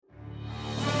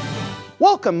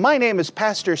Welcome, my name is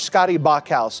Pastor Scotty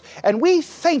Bachhaus, and we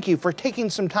thank you for taking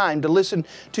some time to listen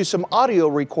to some audio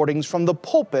recordings from the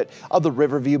pulpit of the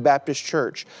Riverview Baptist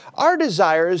Church. Our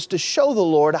desire is to show the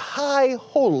Lord high,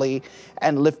 holy,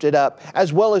 and lifted up,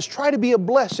 as well as try to be a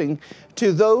blessing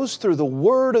to those through the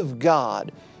Word of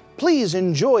God. Please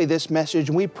enjoy this message,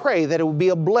 and we pray that it will be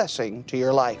a blessing to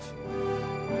your life.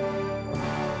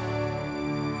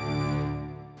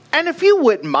 And if you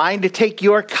wouldn't mind to take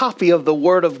your copy of the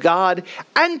Word of God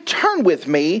and turn with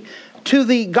me to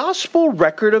the Gospel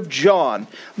record of John.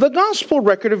 The Gospel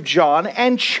record of John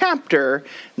and chapter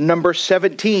number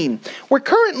 17. We're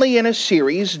currently in a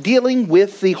series dealing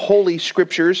with the Holy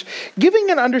Scriptures, giving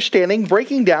an understanding,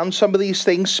 breaking down some of these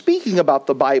things, speaking about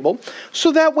the Bible,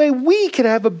 so that way we can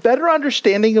have a better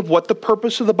understanding of what the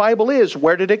purpose of the Bible is,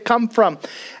 where did it come from,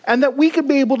 and that we can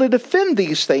be able to defend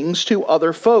these things to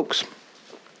other folks.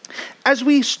 As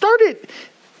we started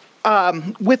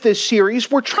with this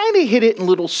series, we're trying to hit it in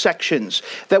little sections.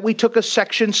 That we took a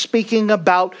section speaking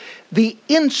about the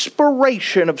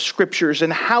inspiration of Scriptures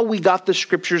and how we got the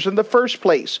Scriptures in the first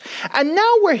place. And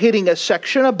now we're hitting a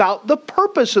section about the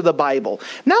purpose of the Bible.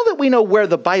 Now that we know where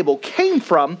the Bible came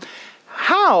from,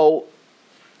 how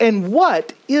and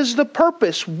what is the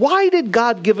purpose? Why did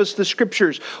God give us the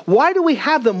Scriptures? Why do we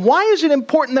have them? Why is it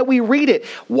important that we read it?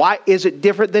 Why is it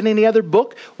different than any other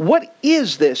book? What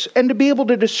is this? And to be able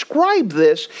to describe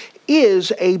this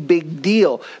is a big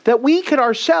deal. That we could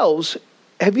ourselves,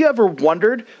 have you ever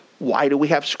wondered, why do we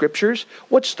have Scriptures?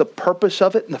 What's the purpose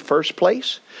of it in the first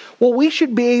place? Well, we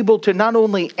should be able to not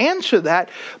only answer that,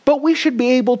 but we should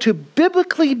be able to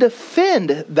biblically defend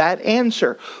that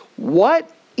answer. What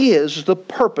is the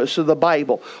purpose of the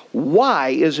Bible? Why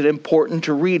is it important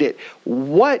to read it?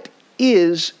 What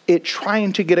is it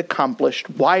trying to get accomplished?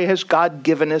 Why has God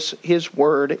given us His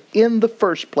Word in the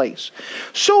first place?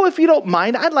 So if you don't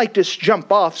mind, I'd like to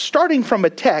jump off, starting from a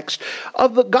text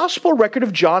of the Gospel record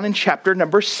of John in chapter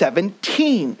number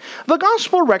 17. The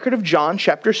Gospel record of John,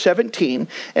 chapter 17,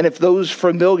 and if those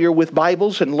familiar with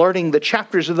Bibles and learning the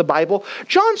chapters of the Bible,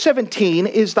 John 17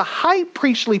 is the high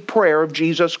priestly prayer of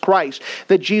Jesus Christ,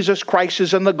 that Jesus Christ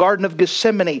is in the Garden of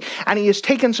Gethsemane, and He has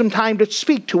taken some time to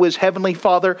speak to His Heavenly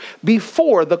Father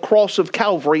before the cross of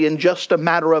Calvary in just a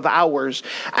matter of hours.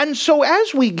 And so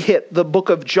as we hit the book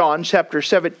of John, chapter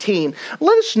 17,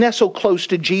 let us nestle close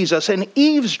to Jesus and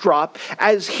eavesdrop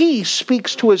as He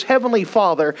speaks to His Heavenly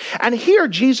Father. And here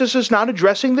Jesus is not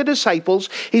addressing the disciples.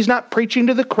 He's not preaching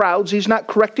to the crowds. He's not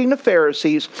correcting the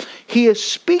Pharisees. He is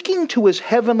speaking to His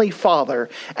Heavenly Father.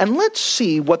 And let's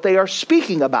see what they are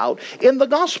speaking about in the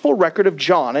Gospel record of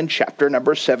John in chapter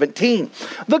number 17.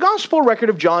 The Gospel record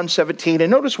of John 17,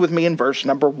 and notice with me in verse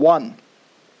number 1.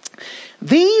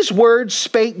 These words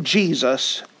spake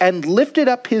Jesus, and lifted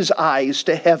up His eyes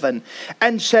to heaven,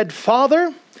 and said,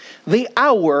 Father, the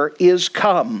hour is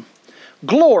come.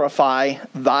 Glorify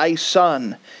Thy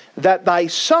Son, that Thy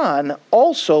Son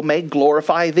also may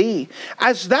glorify Thee,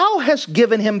 as Thou hast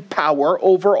given Him power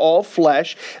over all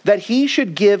flesh, that He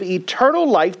should give eternal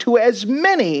life to as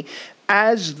many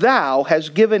as Thou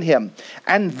hast given Him.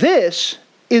 And this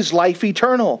is life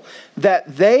eternal,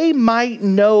 that they might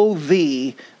know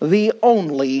Thee, the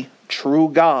only true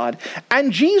God,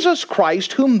 and Jesus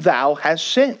Christ, whom Thou hast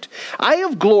sent. I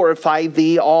have glorified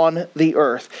Thee on the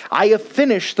earth. I have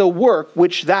finished the work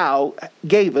which Thou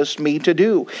gavest me to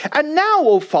do. And now,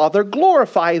 O Father,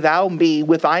 glorify Thou me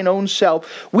with Thine own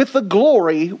self, with the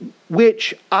glory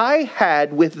which I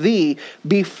had with Thee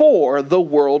before the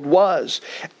world was.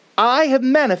 I have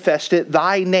manifested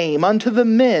Thy name unto the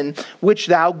men which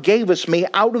Thou gavest me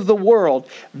out of the world.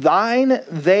 Thine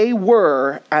they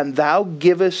were, and Thou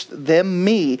givest them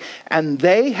me, and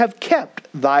they have kept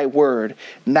Thy word.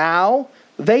 Now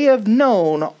they have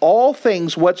known all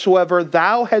things whatsoever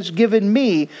Thou hast given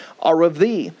me are of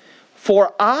Thee.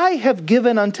 For I have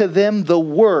given unto them the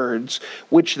words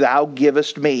which Thou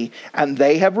givest me, and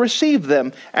they have received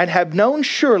them, and have known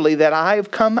surely that I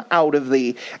have come out of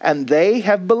Thee, and they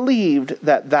have believed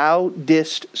that Thou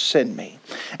didst send me.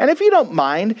 And if you don't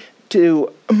mind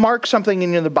to mark something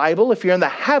in the Bible, if you're in the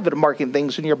habit of marking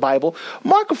things in your Bible,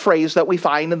 mark a phrase that we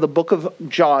find in the book of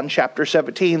John, chapter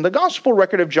 17, the Gospel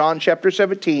record of John, chapter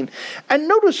 17. And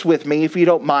notice with me, if you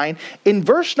don't mind, in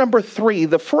verse number 3,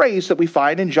 the phrase that we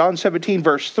find in John 17,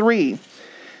 verse 3,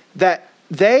 that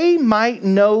they might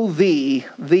know Thee,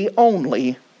 the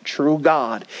only true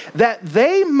God. That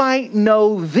they might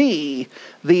know Thee,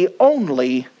 the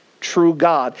only true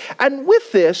God. And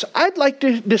with this, I'd like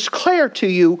to declare to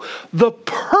you the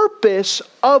purpose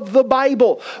of the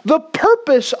Bible. The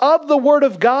purpose of the Word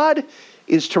of God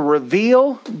is to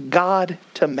reveal God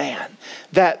to to man,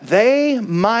 that they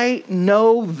might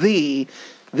know thee,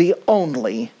 the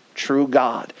only true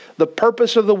God. The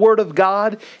purpose of the Word of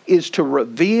God is to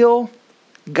reveal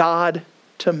God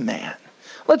to man.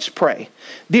 Let's pray.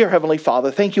 Dear Heavenly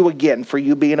Father, thank you again for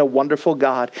you being a wonderful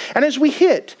God. And as we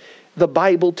hit the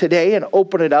Bible today and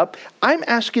open it up, I'm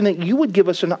asking that you would give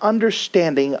us an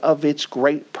understanding of its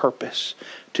great purpose,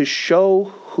 to show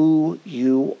who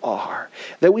you are.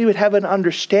 That we would have an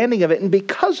understanding of it, and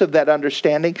because of that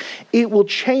understanding, it will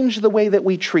change the way that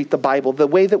we treat the Bible, the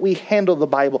way that we handle the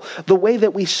Bible, the way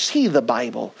that we see the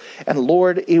Bible. And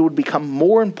Lord, it would become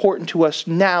more important to us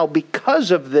now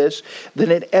because of this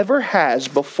than it ever has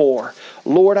before.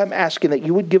 Lord, I'm asking that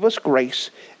you would give us grace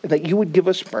and that you would give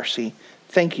us mercy.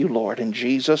 Thank you, Lord. In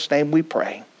Jesus' name we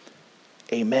pray.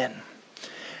 Amen.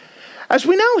 As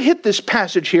we now hit this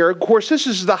passage here, of course, this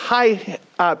is the high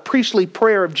priestly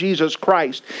prayer of Jesus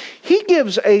Christ. He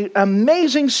gives an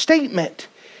amazing statement.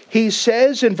 He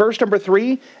says in verse number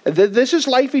 3, that this is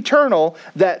life eternal,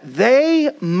 that they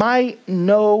might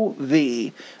know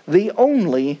thee, the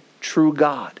only true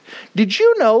God. Did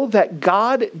you know that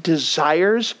God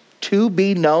desires to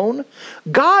be known?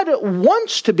 God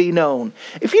wants to be known.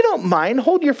 If you don't mind,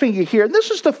 hold your finger here. And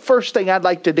this is the first thing I'd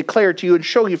like to declare to you and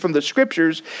show you from the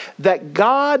scriptures, that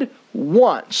God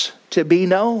wants to be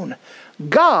known.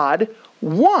 God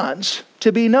wants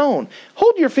to be known.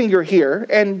 Hold your finger here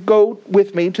and go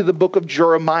with me to the book of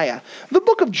Jeremiah. The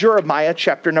book of Jeremiah,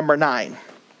 chapter number 9.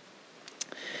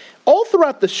 All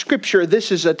throughout the scripture,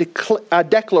 this is a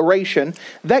declaration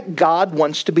that God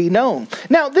wants to be known.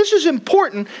 Now, this is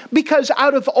important because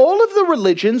out of all of the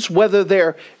religions, whether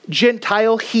they're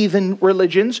Gentile heathen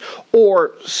religions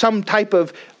or some type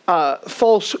of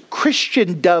false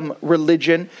Christendom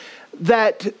religion,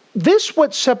 that this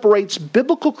what separates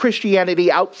biblical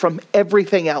Christianity out from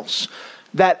everything else.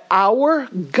 That our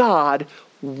God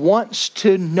wants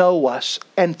to know us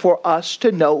and for us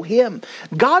to know Him.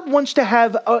 God wants to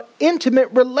have an intimate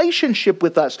relationship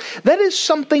with us. That is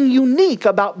something unique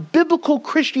about biblical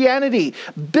Christianity,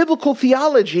 biblical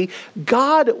theology.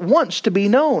 God wants to be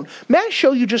known. May I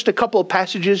show you just a couple of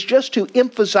passages just to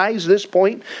emphasize this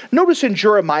point? Notice in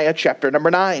Jeremiah chapter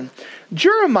number 9.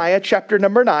 Jeremiah chapter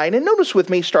number 9, and notice with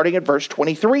me starting at verse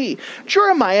 23.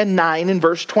 Jeremiah 9 and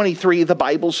verse 23, the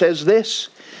Bible says this,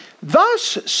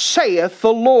 "Thus saith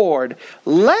the Lord,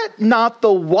 let not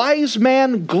the wise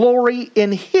man glory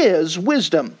in his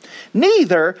wisdom,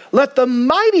 neither let the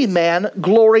mighty man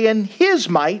glory in his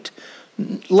might,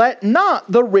 let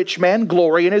not the rich man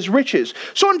glory in his riches."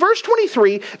 So in verse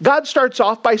 23, God starts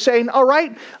off by saying, all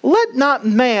right, let not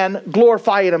man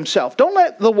glorify in himself. Don't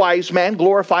let the wise man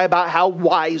glorify about how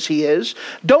wise he is.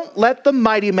 Don't let the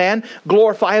mighty man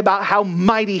glorify about how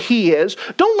mighty he is.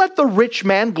 Don't let the rich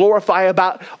man glorify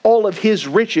about all of his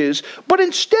riches. But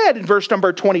instead, in verse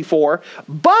number 24,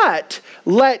 but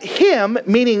let him,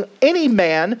 meaning any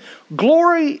man,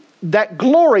 glory that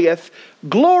glorieth,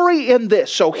 glory in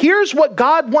this. So here's what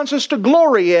God wants us to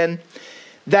glory in,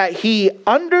 that he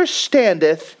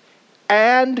understandeth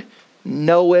and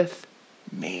knoweth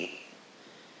me.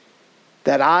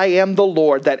 That I am the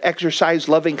Lord that exercise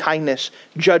loving kindness,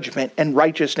 judgment, and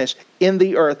righteousness in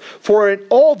the earth. For in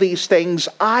all these things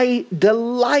I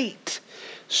delight,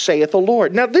 saith the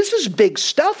Lord. Now this is big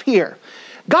stuff here.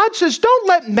 God says, don't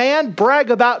let man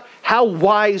brag about how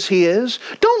wise he is.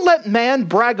 Don't let man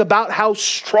brag about how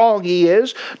strong he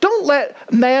is. Don't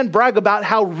let man brag about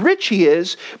how rich he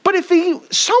is. But if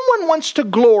someone wants to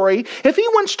glory, if he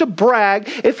wants to brag,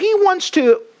 if he wants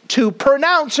to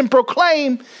pronounce and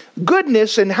proclaim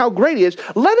goodness and how great he is,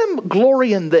 let him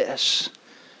glory in this,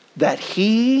 that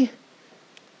he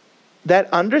that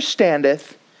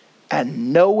understandeth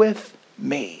and knoweth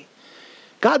me.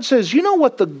 God says, you know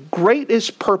what the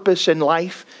greatest purpose in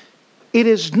life? It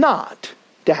is not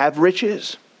to have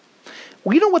riches.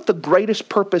 Well, you know what the greatest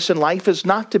purpose in life is?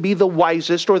 Not to be the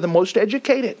wisest or the most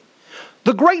educated.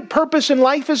 The great purpose in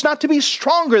life is not to be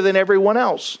stronger than everyone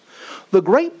else. The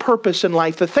great purpose in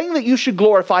life, the thing that you should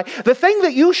glorify, the thing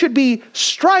that you should be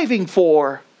striving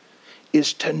for,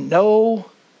 is to know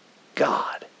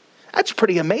God. That's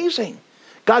pretty amazing.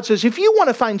 God says, if you want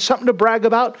to find something to brag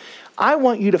about, I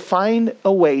want you to find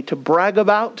a way to brag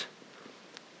about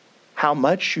how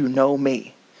much you know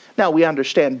me. Now, we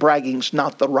understand bragging's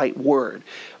not the right word,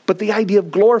 but the idea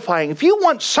of glorifying, if you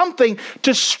want something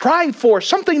to strive for,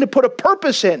 something to put a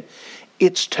purpose in,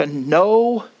 it's to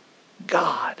know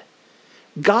God.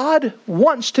 God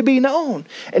wants to be known.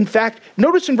 In fact,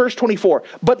 notice in verse 24,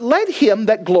 but let him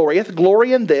that glorieth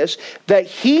glory in this, that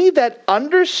he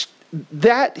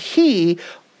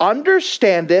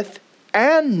understandeth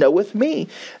and knoweth me.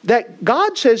 That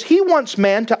God says he wants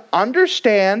man to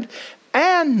understand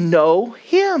and know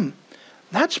him.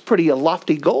 That's pretty a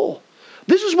lofty goal.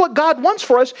 This is what God wants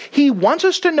for us. He wants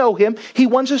us to know him. He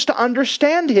wants us to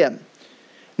understand him.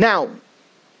 Now,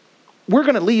 we're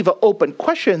going to leave an open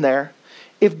question there.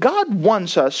 If God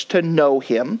wants us to know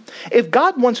him, if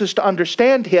God wants us to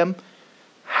understand him,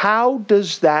 how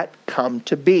does that come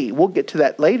to be? We'll get to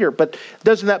that later, but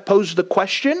doesn't that pose the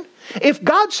question? If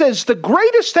God says the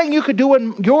greatest thing you could do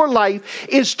in your life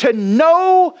is to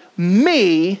know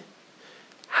me,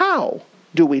 how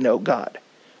do we know God?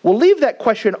 We'll leave that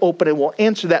question open and we'll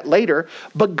answer that later.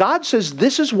 But God says,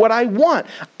 this is what I want.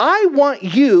 I want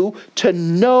you to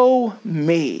know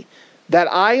me. That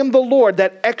I am the Lord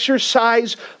that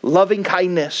exercise loving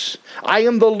kindness. I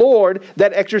am the Lord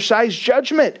that exercise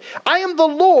judgment. I am the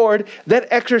Lord that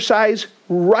exercise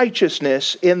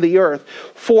righteousness in the earth.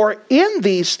 For in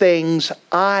these things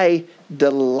I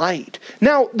delight.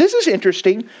 Now, this is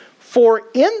interesting. For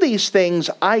in these things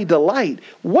I delight.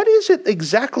 What is it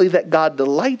exactly that God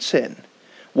delights in?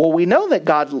 Well, we know that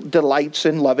God delights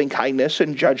in loving kindness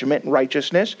and judgment and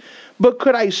righteousness. But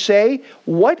could I say,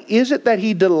 what is it that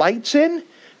he delights in?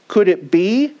 Could it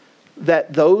be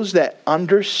that those that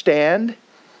understand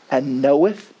and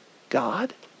knoweth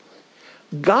God?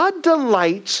 God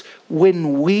delights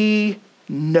when we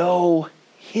know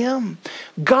him.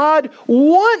 God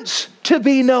wants to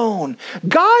be known.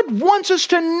 God wants us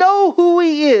to know who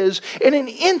he is in an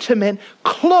intimate,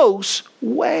 close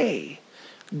way.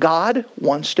 God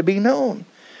wants to be known.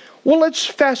 Well, let's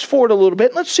fast forward a little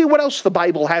bit. Let's see what else the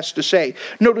Bible has to say.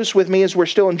 Notice with me as we're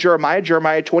still in Jeremiah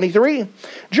 23.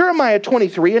 Jeremiah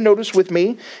 23, and notice with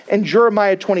me in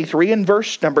Jeremiah 23 and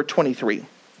verse number 23.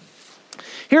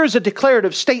 Here's a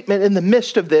declarative statement in the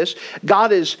midst of this.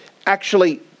 God is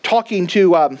actually talking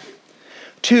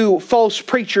to false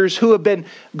preachers who have been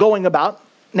going about.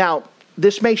 Now,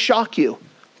 this may shock you,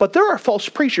 but there are false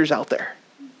preachers out there.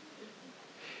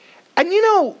 And you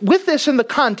know, with this in the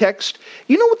context,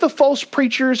 you know what the false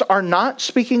preachers are not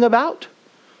speaking about?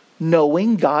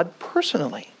 Knowing God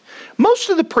personally. Most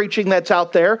of the preaching that's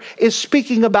out there is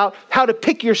speaking about how to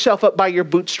pick yourself up by your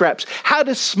bootstraps, how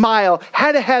to smile,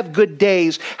 how to have good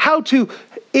days, how to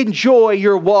enjoy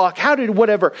your walk, how to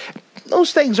whatever.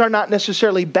 Those things are not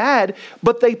necessarily bad,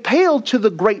 but they pale to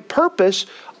the great purpose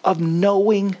of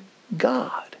knowing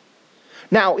God.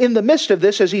 Now, in the midst of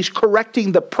this, as he's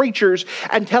correcting the preachers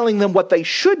and telling them what they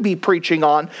should be preaching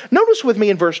on, notice with me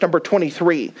in verse number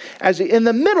 23. As in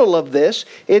the middle of this,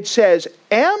 it says,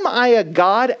 Am I a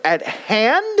God at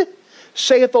hand,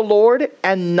 saith the Lord,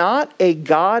 and not a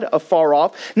God afar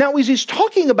off? Now, as he's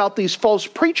talking about these false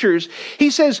preachers,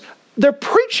 he says, they're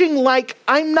preaching like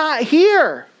I'm not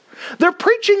here. They're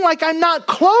preaching like I'm not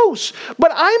close,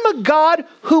 but I'm a God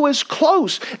who is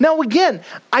close. Now again,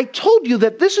 I told you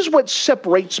that this is what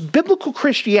separates biblical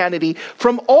Christianity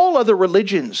from all other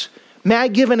religions. May I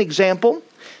give an example?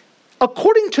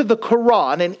 According to the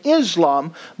Quran and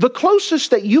Islam, the closest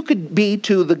that you could be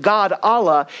to the God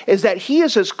Allah is that he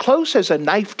is as close as a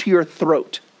knife to your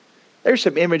throat. There's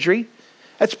some imagery.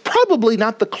 That's probably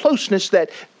not the closeness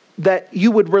that you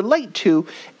would relate to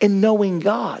in knowing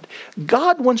God.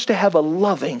 God wants to have a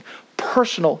loving,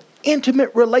 personal, intimate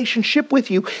relationship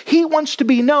with you. He wants to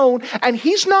be known, and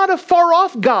he's not a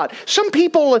far-off God. Some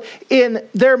people in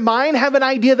their mind have an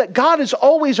idea that God is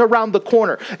always around the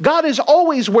corner. God is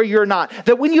always where you're not.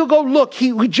 That when you go look,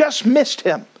 we just missed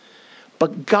him.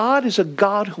 But God is a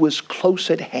God who is close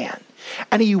at hand.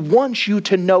 And he wants you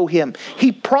to know him.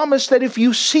 He promised that if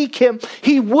you seek him,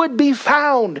 he would be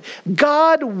found.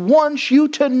 God wants you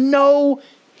to know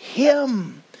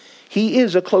him. He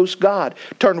is a close God.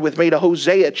 Turn with me to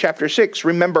Hosea chapter 6.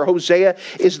 Remember, Hosea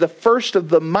is the first of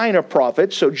the minor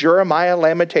prophets. So Jeremiah,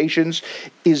 Lamentations,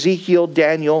 Ezekiel,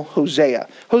 Daniel, Hosea.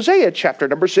 Hosea chapter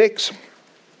number 6.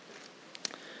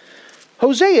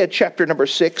 Hosea chapter number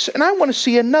 6, and I want to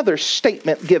see another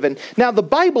statement given. Now, the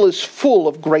Bible is full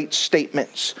of great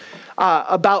statements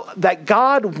about that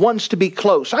God wants to be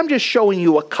close. I'm just showing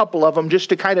you a couple of them just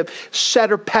to kind of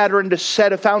set a pattern, to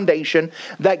set a foundation,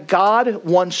 that God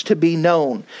wants to be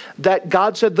known. That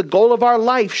God said the goal of our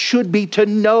life should be to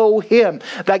know him.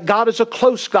 That God is a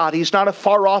close God. He's not a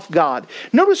far-off God.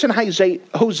 Notice in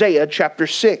Hosea chapter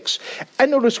 6, and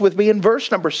notice with me in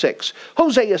verse number 6.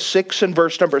 Hosea 6 and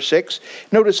verse number 6.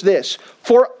 Notice this.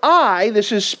 For I,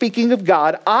 this is speaking of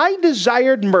God, I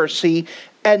desired mercy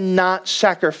and not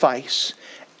sacrifice,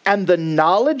 and the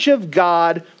knowledge of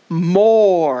God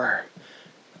more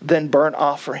than burnt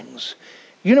offerings.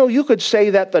 You know, you could say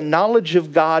that the knowledge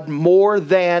of God more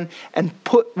than, and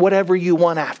put whatever you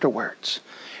want afterwards.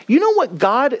 You know what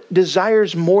God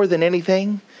desires more than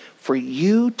anything? For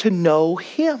you to know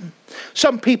Him.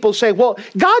 Some people say, well,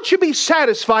 God should be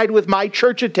satisfied with my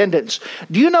church attendance.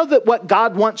 Do you know that what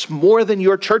God wants more than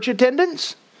your church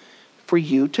attendance? For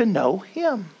you to know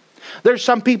Him. There's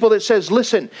some people that says,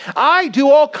 listen, I do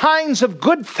all kinds of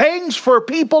good things for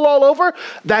people all over.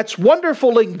 That's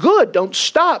wonderful and good. Don't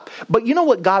stop. But you know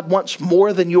what God wants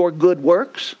more than your good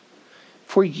works?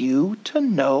 For you to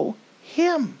know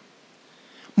Him.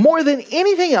 More than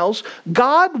anything else,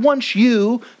 God wants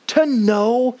you to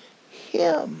know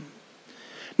Him.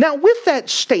 Now, with that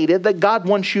stated, that God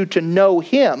wants you to know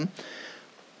Him,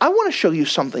 I want to show you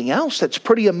something else that's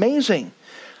pretty amazing.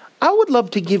 I would love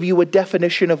to give you a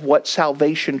definition of what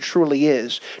salvation truly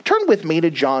is. Turn with me to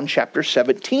John chapter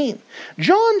 17.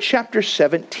 John chapter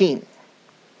 17.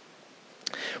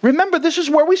 Remember, this is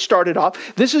where we started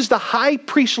off. This is the high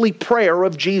priestly prayer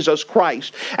of Jesus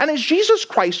Christ. And as Jesus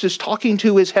Christ is talking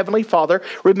to His Heavenly Father,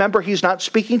 remember, He's not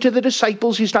speaking to the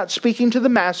disciples. He's not speaking to the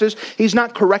masses. He's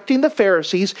not correcting the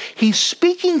Pharisees. He's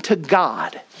speaking to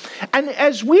God. And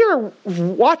as we are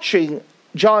watching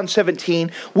John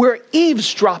 17, we're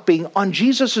eavesdropping on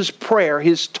Jesus' prayer,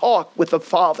 His talk with the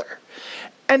Father.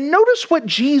 And notice what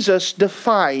Jesus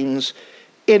defines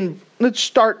in, let's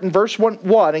start in verse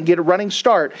 1 and get a running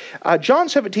start. John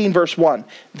 17, verse 1.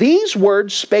 These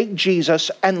words spake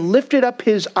Jesus and lifted up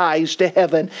His eyes to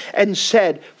heaven and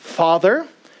said, Father,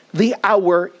 the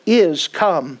hour is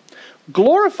come.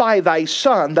 Glorify Thy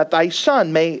Son, that Thy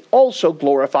Son may also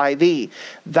glorify Thee.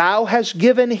 Thou hast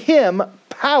given Him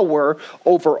power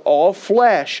over all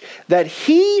flesh, that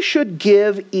He should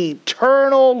give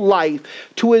eternal life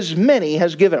to as many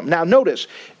as given Him. Now notice,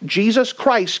 Jesus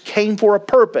Christ came for a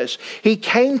purpose. He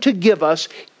came to give us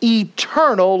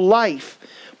eternal life.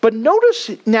 But notice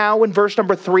now in verse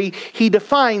number 3, He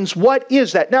defines what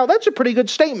is that. Now that's a pretty good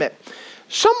statement.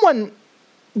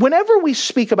 Whenever we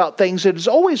speak about things, it is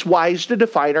always wise to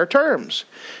define our terms.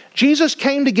 Jesus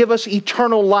came to give us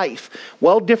eternal life.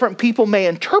 Well, different people may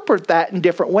interpret that in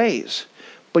different ways.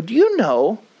 But do you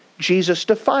know, Jesus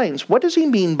defines, what does He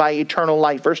mean by eternal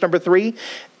life? Verse number 3,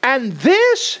 and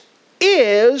this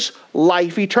is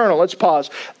life eternal. Let's pause.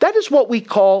 That is what we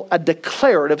call a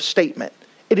declarative statement.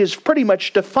 It is pretty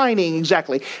much defining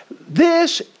exactly.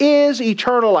 This is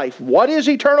eternal life. What is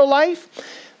eternal life?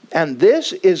 And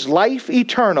this is life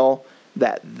eternal,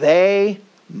 that they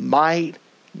might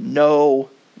know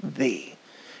Thee.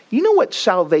 You know what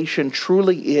salvation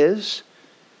truly is?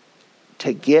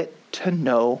 To get to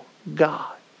know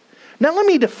God. Now let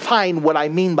me define what I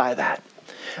mean by that.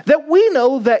 That we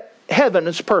know that heaven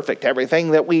is perfect.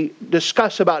 Everything that we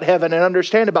discuss about heaven and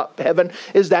understand about heaven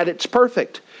is that it's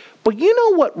perfect. But you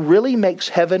know what really makes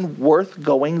heaven worth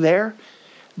going there?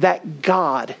 That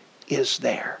God is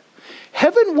there.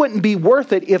 Heaven wouldn't be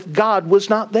worth it if God was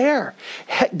not there.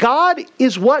 God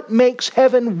is what makes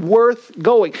heaven worth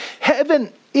going.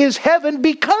 Heaven is heaven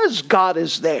because God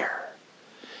is there.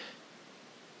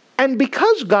 And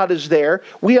because God is there,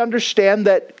 we understand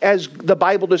that as the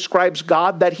Bible describes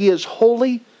God, that He is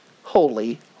holy,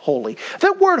 holy, holy.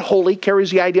 That word holy carries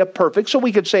the idea of perfect, so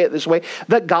we could say it this way,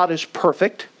 that God is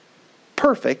perfect,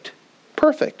 perfect,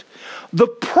 perfect. The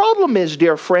problem is,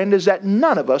 dear friend, is that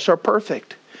none of us are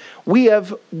perfect. We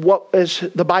have what as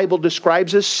the Bible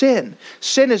describes as sin.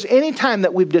 Sin is any time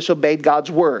that we've disobeyed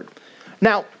God's word.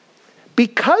 Now,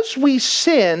 because we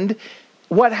sinned,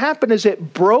 what happened is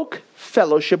it broke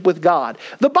fellowship with God.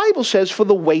 The Bible says, for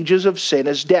the wages of sin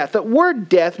is death. That word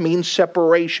death means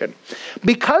separation.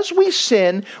 Because we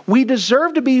sin, we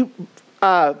deserve to be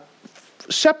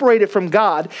separated from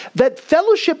God. That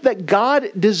fellowship that God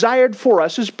desired for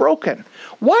us is broken.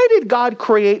 Why did God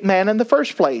create man in the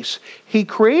first place? He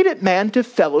created man to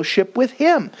fellowship with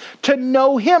Him, to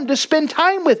know Him, to spend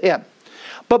time with Him.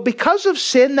 But because of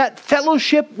sin, that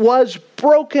fellowship was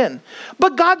broken.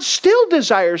 But God still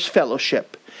desires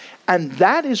fellowship. And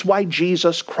that is why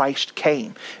Jesus Christ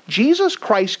came. Jesus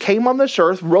Christ came on this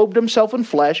earth, robed Himself in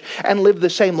flesh, and lived the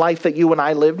same life that you and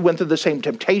I lived, went through the same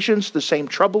temptations, the same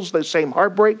troubles, the same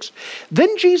heartbreaks.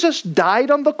 Then Jesus died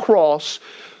on the cross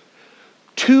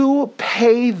to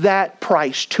pay that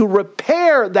price, to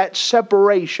repair that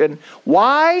separation.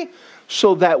 Why?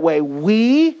 So that way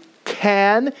we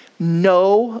can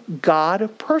know God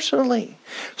personally.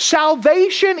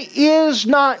 Salvation is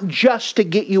not just to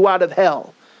get you out of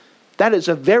hell. That is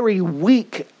a very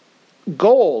weak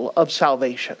goal of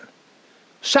salvation.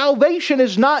 Salvation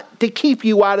is not to keep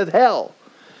you out of hell.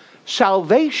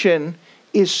 Salvation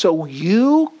is so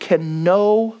you can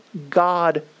know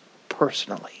God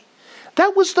personally.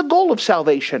 That was the goal of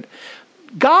salvation.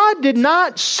 God did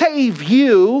not save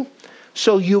you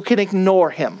so you can ignore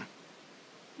him.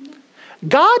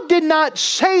 God did not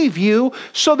save you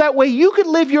so that way you could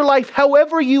live your life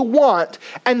however you want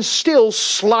and still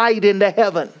slide into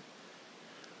heaven.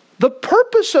 The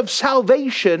purpose of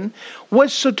salvation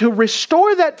was so to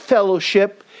restore that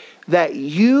fellowship that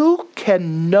you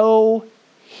can know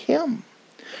him.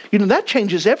 You know, that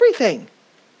changes everything.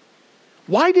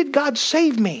 Why did God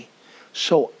save me?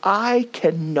 So I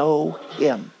can know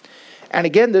him. And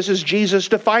again, this is Jesus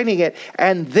defining it.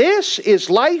 And this is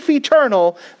life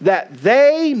eternal, that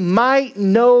they might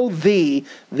know thee,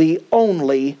 the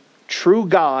only true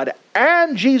God,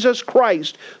 and Jesus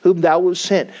Christ, whom thou hast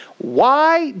sent.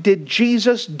 Why did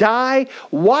Jesus die?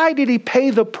 Why did he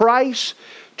pay the price?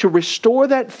 To restore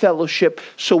that fellowship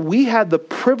so we had the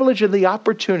privilege and the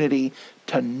opportunity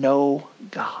to know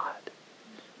God.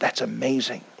 That's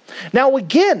amazing. Now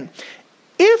again,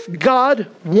 if God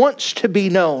wants to be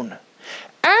known,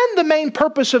 and the main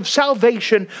purpose of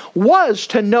salvation was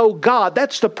to know God,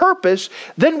 that's the purpose,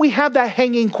 then we have that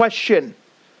hanging question.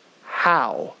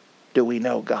 How do we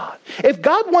know God? If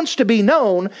God wants to be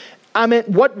known,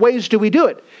 what ways do we do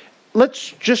it?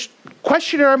 Let's just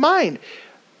question in our mind.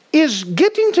 Is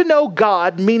getting to know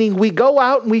God meaning we go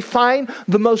out and we find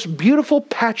the most beautiful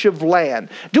patch of land?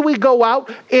 Do we go out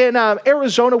in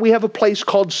Arizona? We have a place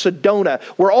called Sedona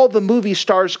where all the movie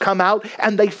stars come out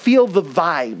and they feel the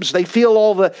vibes. They feel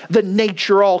all the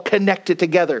nature all connected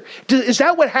together. Is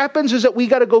that what happens? Is that we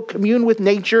got to go commune with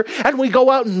nature and we go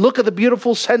out and look at the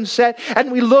beautiful sunset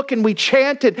and we look and we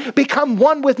chant and become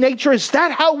one with nature? Is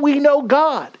that how we know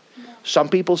God? Some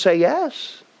people say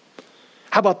yes.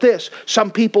 How about this? Some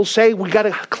people say we got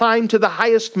to climb to the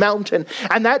highest mountain,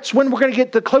 and that's when we're going to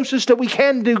get the closest that we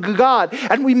can to God,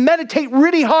 and we meditate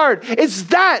really hard. Is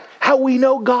that how we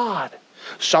know God?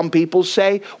 Some people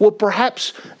say, well,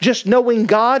 perhaps just knowing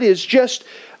God is just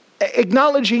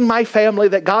acknowledging my family,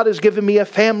 that God has given me a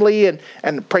family,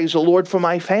 and praise the Lord for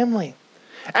my family.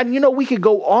 And you know, we could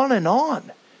go on and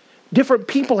on. Different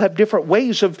people have different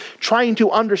ways of trying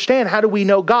to understand how do we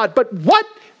know God. But what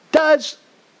does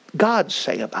God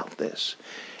say about this?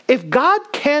 If God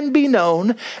can be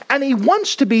known and he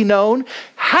wants to be known,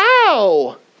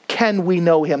 how can we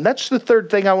know him? That's the third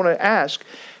thing I want to ask.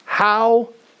 How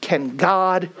can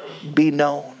God be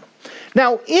known?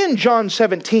 Now, in John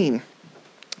 17,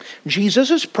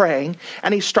 Jesus is praying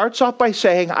and he starts off by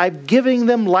saying, I'm giving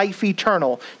them life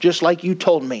eternal, just like you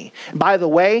told me. By the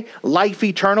way, life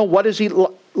eternal, what is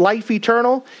life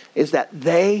eternal? Is that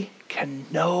they can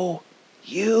know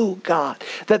you, God,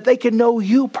 that they can know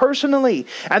you personally.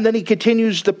 And then he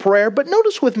continues the prayer. But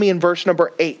notice with me in verse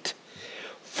number 8.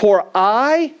 For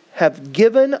I have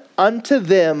given unto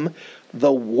them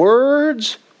the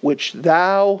words which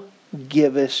thou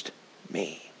givest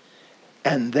me,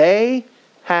 and they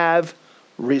have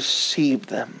received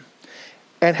them,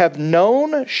 and have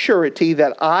known surety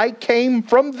that I came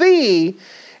from thee,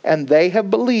 and they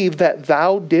have believed that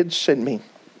thou didst send me.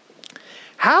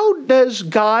 How does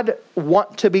God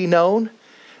want to be known?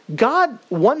 God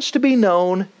wants to be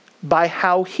known by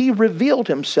how he revealed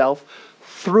himself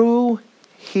through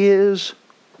his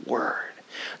word.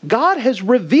 God has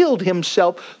revealed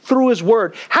himself through his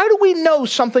word. How do we know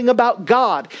something about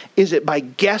God? Is it by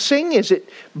guessing? Is it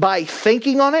by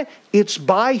thinking on it? It's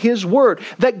by his word.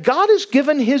 That God has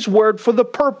given his word for the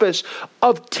purpose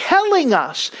of telling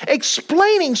us,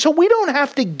 explaining, so we don't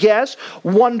have to guess,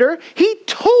 wonder. He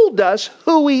told us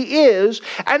who he is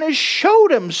and has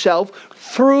showed himself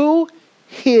through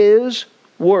his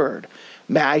word.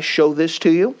 May I show this to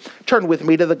you? Turn with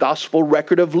me to the Gospel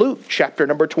record of Luke, chapter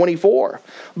number 24.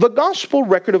 The Gospel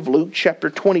record of Luke, chapter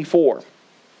 24.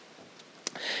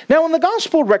 Now, in the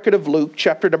Gospel record of Luke,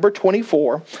 chapter number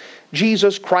 24,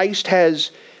 Jesus Christ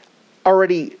has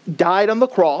already died on the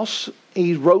cross.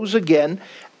 He rose again.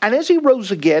 And as he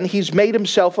rose again, he's made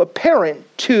himself apparent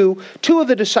to two of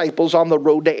the disciples on the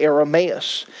road to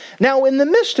Emmaus. Now, in the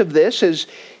midst of this, as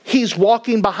he's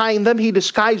walking behind them, he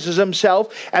disguises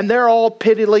himself, and they're all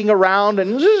piddling around,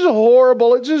 and this is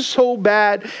horrible, it's just so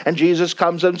bad. And Jesus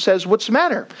comes and says, what's the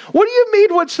matter? What do you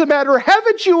mean, what's the matter?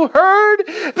 Haven't you heard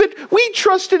that we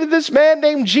trusted in this man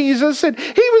named Jesus, and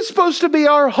he was supposed to be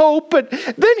our hope, and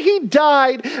then he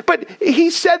died, but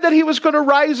he said that he was going to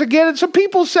rise again, and some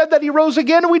people said that he rose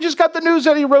again, and we just got the news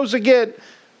that he rose again.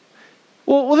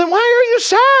 Well, then why are you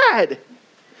sad?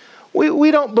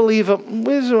 We don't believe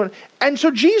him. And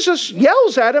so Jesus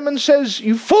yells at him and says,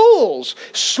 you fools,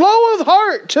 slow of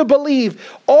heart to believe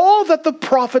all that the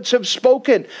prophets have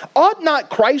spoken. Ought not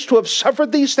Christ to have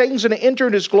suffered these things and to enter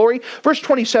in his glory? Verse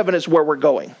 27 is where we're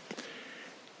going.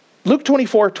 Luke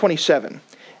 24:27.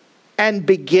 And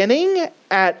beginning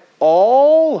at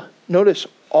all notice,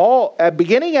 all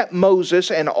beginning at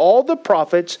Moses and all the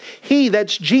prophets, he,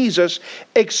 that's Jesus,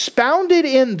 expounded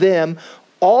in them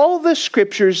all the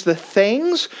scriptures, the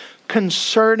things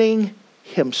concerning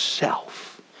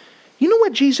himself. You know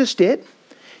what Jesus did?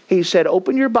 He said,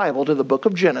 open your Bible to the book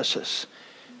of Genesis,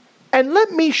 and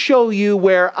let me show you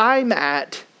where I'm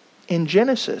at in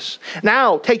Genesis.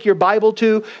 Now, take your Bible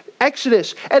to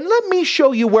Exodus, and let me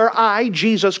show you where I,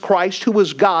 Jesus Christ, who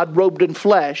was God robed in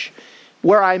flesh,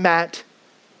 where I'm at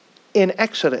in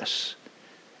Exodus.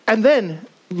 And then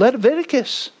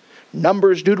Leviticus,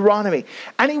 Numbers, Deuteronomy.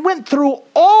 And he went through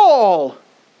all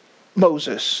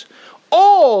Moses,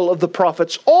 all of the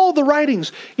prophets, all the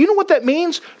writings. You know what that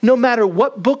means? No matter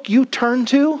what book you turn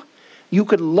to, you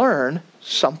could learn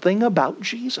something about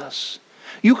Jesus.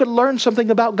 You could learn something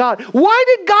about God. Why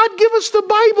did God give us the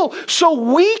Bible?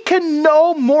 So we can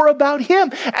know more about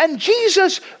him. And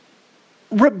Jesus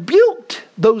rebuked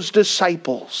those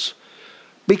disciples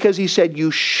because he said,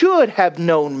 you should have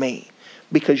known me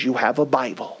because you have a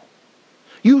Bible.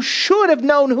 You should have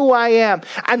known who I am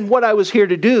and what I was here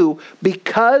to do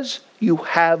because you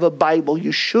have a Bible.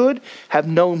 You should have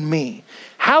known me.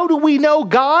 How do we know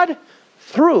God?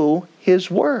 Through his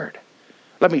word.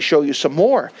 Let me show you some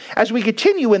more. As we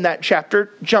continue in that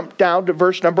chapter, jump down to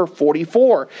verse number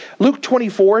 44. Luke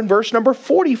 24 and verse number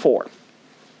 44.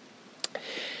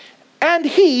 And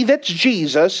he, that's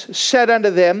Jesus, said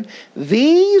unto them,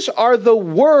 these are the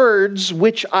words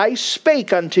which I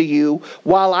spake unto you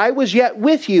while I was yet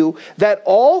with you, that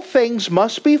all things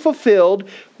must be fulfilled,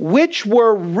 which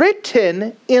were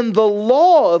written in the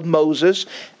law of Moses,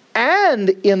 and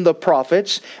in the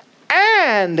prophets,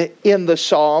 and in the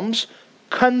Psalms,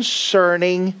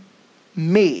 concerning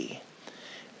me.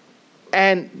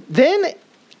 And then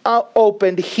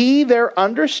opened he their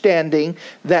understanding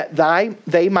that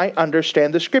they might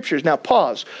understand the scriptures. Now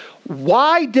pause.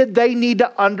 Why did they need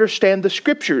to understand the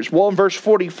scriptures? Well, in verse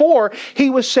 44,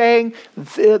 he was saying,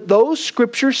 those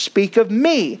scriptures speak of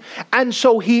me. And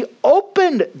so he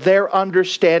opened their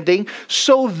understanding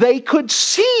so they could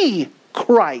see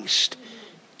Christ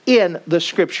in the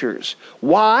scriptures.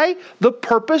 Why? The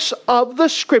purpose of the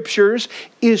scriptures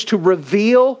is to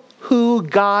reveal who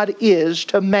God is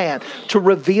to man, to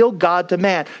reveal God to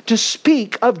man, to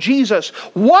speak of Jesus.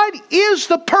 What is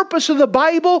the purpose of the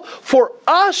Bible? For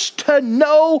us to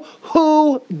know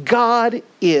who God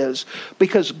is,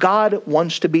 because God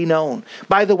wants to be known.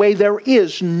 By the way, there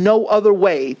is no other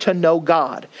way to know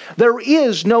God. There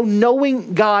is no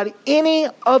knowing God any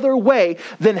other way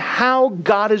than how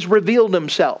God has revealed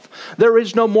himself. There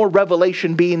is no more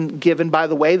revelation being given, by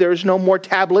the way. There is no more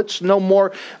tablets, no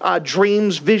more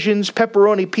dreams, visions,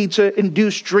 pepperoni pizza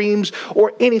induced dreams,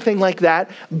 or anything like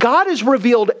that. God has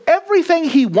revealed everything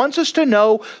he wants us to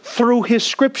know through his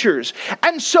scriptures.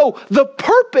 And so the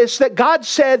purpose that God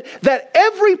said that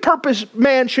every purpose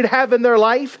man should have in their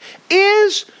life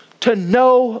is to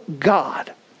know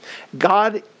God.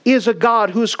 God is a God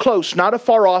who is close, not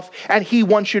afar off, and he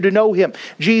wants you to know him.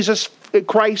 Jesus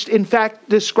Christ, in fact,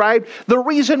 described the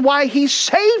reason why he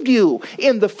saved you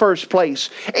in the first place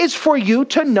is for you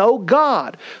to know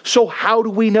God. So how do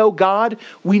we know God?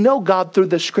 We know God through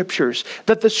the scriptures.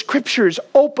 That the scriptures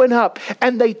open up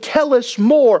and they tell us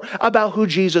more about who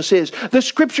Jesus is. The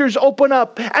scriptures open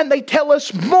up and they tell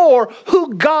us more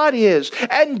who God is.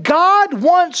 And God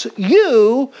wants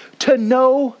you to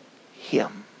know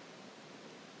him.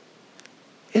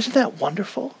 Isn't that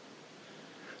wonderful?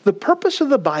 The purpose of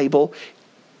the Bible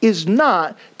is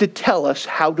not to tell us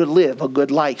how to live a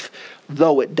good life,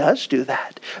 though it does do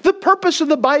that. The purpose of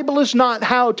the Bible is not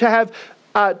how to have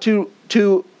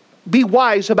to be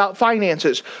wise about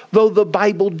finances, though the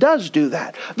Bible does do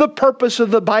that. The purpose of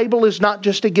the Bible is not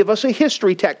just to give us a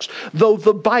history text, though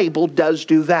the Bible does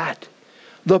do that.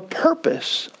 The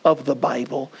purpose of the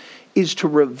Bible is to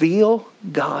reveal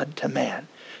God to man,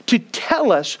 to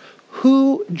tell us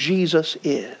who Jesus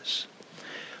is.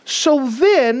 So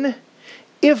then,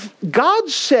 if God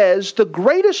says the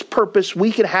greatest purpose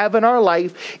we can have in our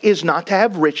life is not to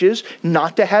have riches,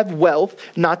 not to have wealth,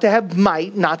 not to have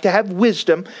might, not to have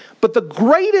wisdom, but the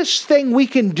greatest thing we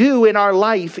can do in our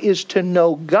life is to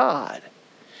know God.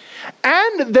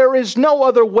 And there is no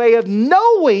other way of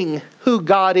knowing who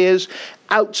God is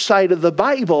outside of the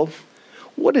Bible.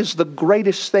 What is the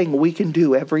greatest thing we can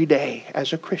do every day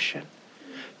as a Christian?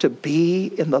 To be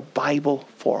in the Bible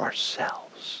for ourselves.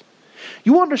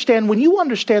 You understand, when you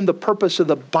understand the purpose of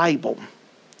the Bible,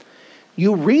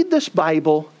 you read this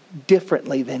Bible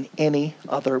differently than any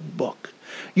other book.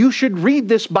 You should read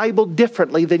this Bible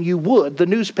differently than you would the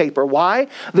newspaper. Why?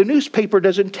 The newspaper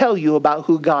doesn't tell you about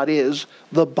who God is.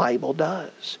 The Bible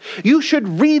does. You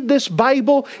should read this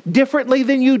Bible differently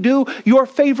than you do your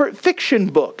favorite fiction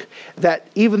book. That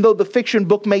even though the fiction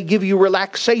book may give you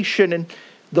relaxation, and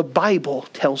the Bible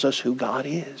tells us who God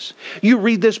is. You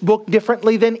read this book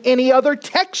differently than any other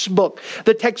textbook.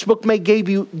 The textbook may give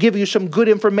you some good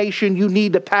information you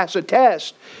need to pass a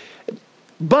test.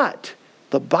 But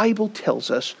the Bible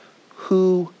tells us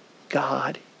who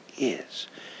God is.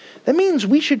 That means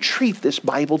we should treat this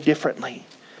Bible differently.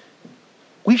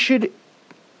 We should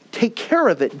take care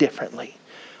of it differently.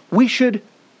 We should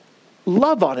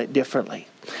love on it differently.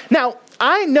 Now,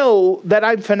 I know that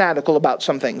I'm fanatical about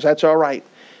some things. That's all right.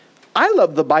 I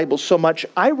love the Bible so much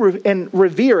and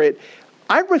revere it,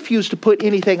 I refuse to put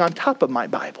anything on top of my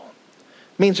Bible.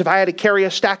 Means if I had to carry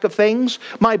a stack of things,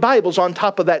 my Bible's on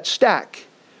top of that stack.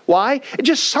 Why? It's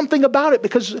just something about it,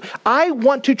 because I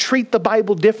want to treat the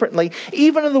Bible differently,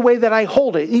 even in the way that I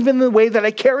hold it, even in the way that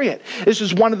I carry it. This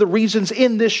is one of the reasons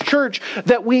in this church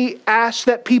that we ask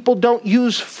that people don't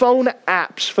use phone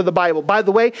apps for the Bible. By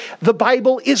the way, the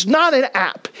Bible is not an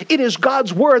app. It is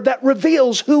God's Word that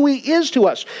reveals who He is to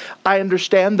us. I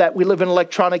understand that we live in an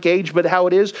electronic age, but how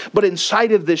it is. But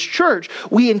inside of this church,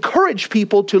 we encourage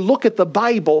people to look at the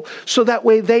Bible so that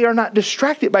way they are not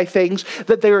distracted by things,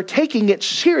 that they are taking it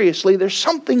seriously. There's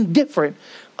something different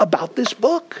about this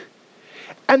book.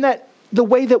 And that the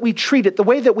way that we treat it, the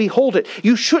way that we hold it,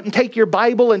 you shouldn't take your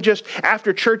Bible and just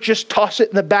after church just toss it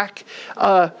in the back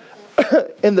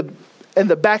in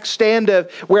the back stand of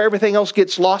where everything else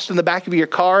gets lost in the back of your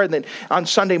car, and then on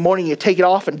Sunday morning you take it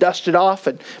off and dust it off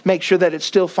and make sure that it's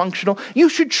still functional. You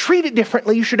should treat it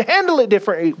differently. You should handle it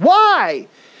differently. Why?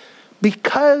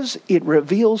 Because it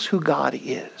reveals who God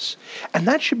is. And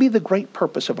that should be the great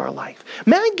purpose of our life.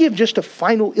 May I give just a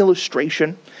final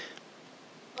illustration?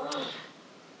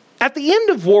 At the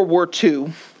end of World War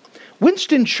II,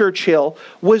 Winston Churchill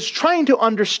was trying to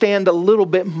understand a little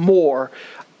bit more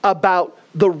about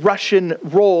the Russian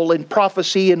role in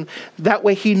prophecy, and that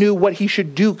way he knew what he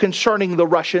should do concerning the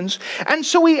Russians. And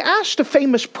so he asked a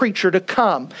famous preacher to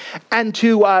come and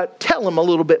to tell him a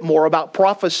little bit more about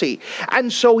prophecy.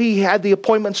 And so he had the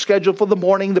appointment scheduled for the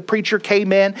morning. The preacher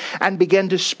came in and began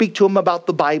to speak to him about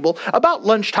the Bible. About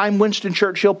lunchtime, Winston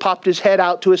Churchill popped his head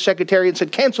out to his secretary and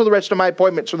said, "Cancel the rest of my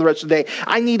appointments for the rest of the day.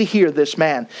 I need to hear this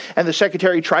man." And the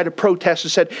secretary tried to protest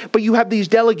and said, "But you have these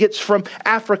delegates from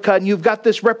Africa, and you've got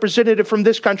this representative from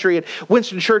this country." And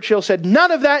Winston Churchill said, none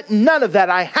of that.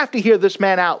 I have to hear this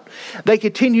man out." They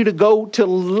continued to go till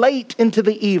late into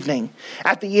the evening.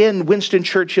 At the end, Winston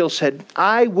Churchill said,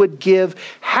 "I would give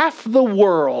half the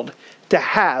world to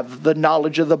have the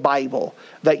knowledge of the Bible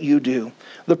that you do."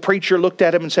 The preacher looked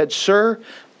at him and said, "Sir,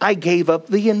 I gave up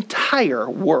the entire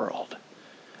world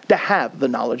to have the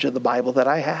knowledge of the Bible that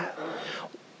I have."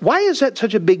 Why is that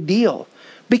such a big deal?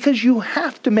 Because you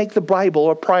have to make the Bible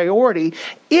a priority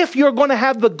if you're going to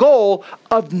have the goal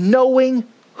of knowing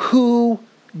who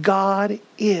God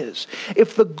is.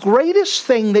 If the greatest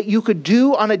thing that you could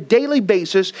do on a daily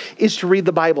basis is to read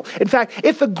the Bible. In fact,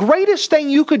 if the greatest thing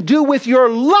you could do with your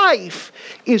life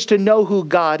is to know who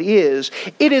God is,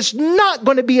 it is not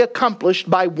going to be accomplished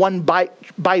by one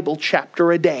Bible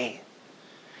chapter a day.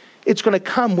 It's going to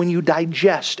come when you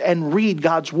digest and read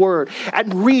God's Word,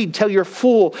 and read till you're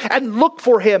full, and look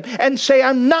for Him and say,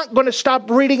 "I'm not going to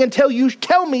stop reading until you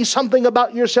tell me something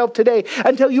about yourself today,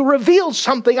 until you reveal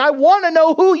something. I want to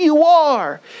know who you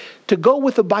are." To go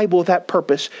with the Bible with that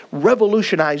purpose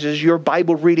revolutionizes your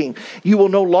Bible reading. You will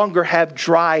no longer have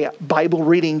dry Bible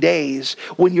reading days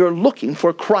when you're looking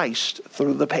for Christ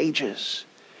through the pages.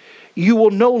 You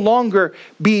will no longer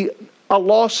be a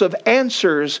loss of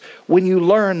answers when you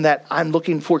learn that I'm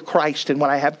looking for Christ, and when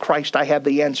I have Christ, I have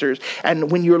the answers. And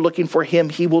when you're looking for Him,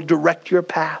 He will direct your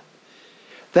path.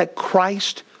 That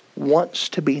Christ wants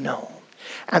to be known.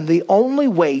 And the only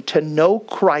way to know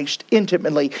Christ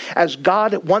intimately, as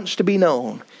God wants to be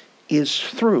known, is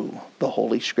through the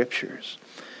Holy Scriptures.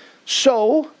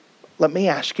 So, let me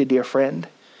ask you, dear friend,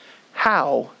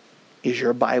 how is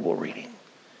your Bible reading?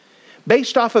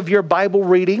 Based off of your Bible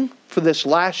reading for this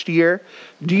last year,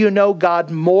 do you know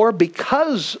God more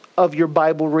because of your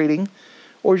Bible reading?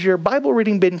 Or has your Bible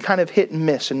reading been kind of hit and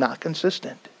miss and not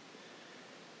consistent?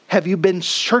 Have you been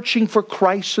searching for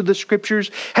Christ through the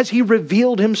Scriptures? Has He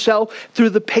revealed Himself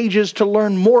through the pages to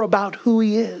learn more about who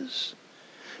He is?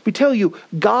 We tell you,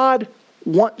 God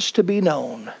wants to be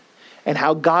known. And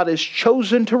how God has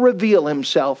chosen to reveal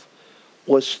Himself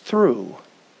was through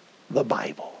the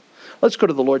Bible. Let's go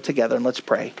to the Lord together and let's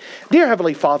pray. Dear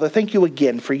Heavenly Father, thank you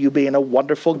again for you being a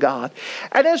wonderful God.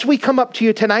 And as we come up to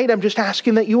you tonight, I'm just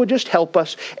asking that you would just help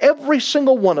us, every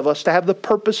single one of us, to have the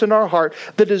purpose in our heart,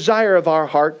 the desire of our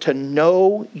heart to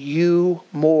know you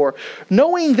more.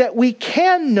 Knowing that we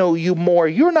can know you more.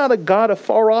 You're not a God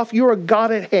afar off, you're a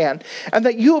God at hand. And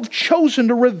that you have chosen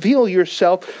to reveal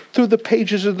yourself through the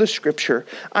pages of the Scripture.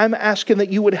 I'm asking that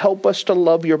you would help us to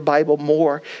love your Bible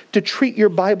more, to treat your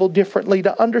Bible differently,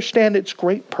 to understand its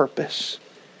great purpose,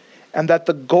 and that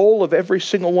the goal of every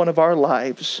single one of our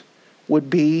lives would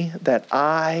be that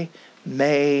I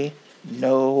may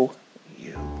know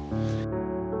you.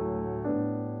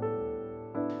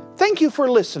 Thank you for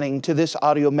listening to this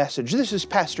audio message. This is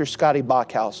Pastor Scotty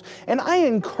Bachhaus, and I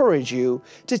encourage you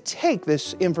to take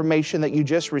this information that you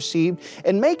just received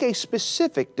and make a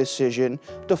specific decision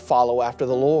to follow after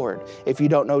the Lord. If you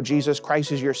don't know Jesus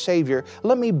Christ as your Savior,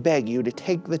 let me beg you to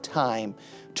take the time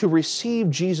to receive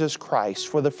Jesus Christ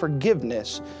for the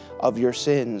forgiveness of your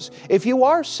sins. If you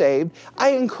are saved,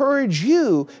 I encourage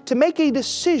you to make a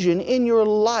decision in your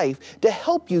life to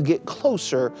help you get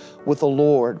closer with the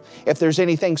Lord. If there's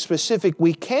anything specific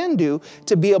we can do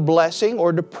to be a blessing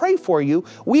or to pray for you,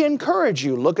 we encourage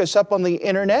you. Look us up on the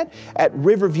internet at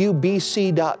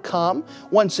riverviewbc.com.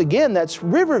 Once again, that's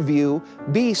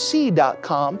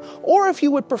riverviewbc.com. Or if you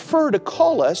would prefer to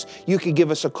call us, you can give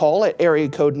us a call at area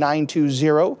code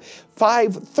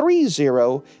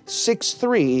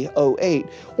 920-530-6308.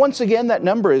 Once again, that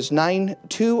number is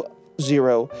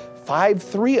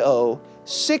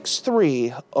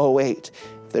 920-530-6308.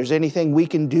 If there's anything we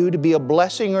can do to be a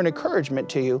blessing or an encouragement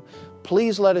to you,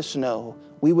 please let us know.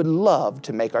 We would love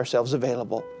to make ourselves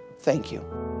available. Thank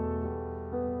you.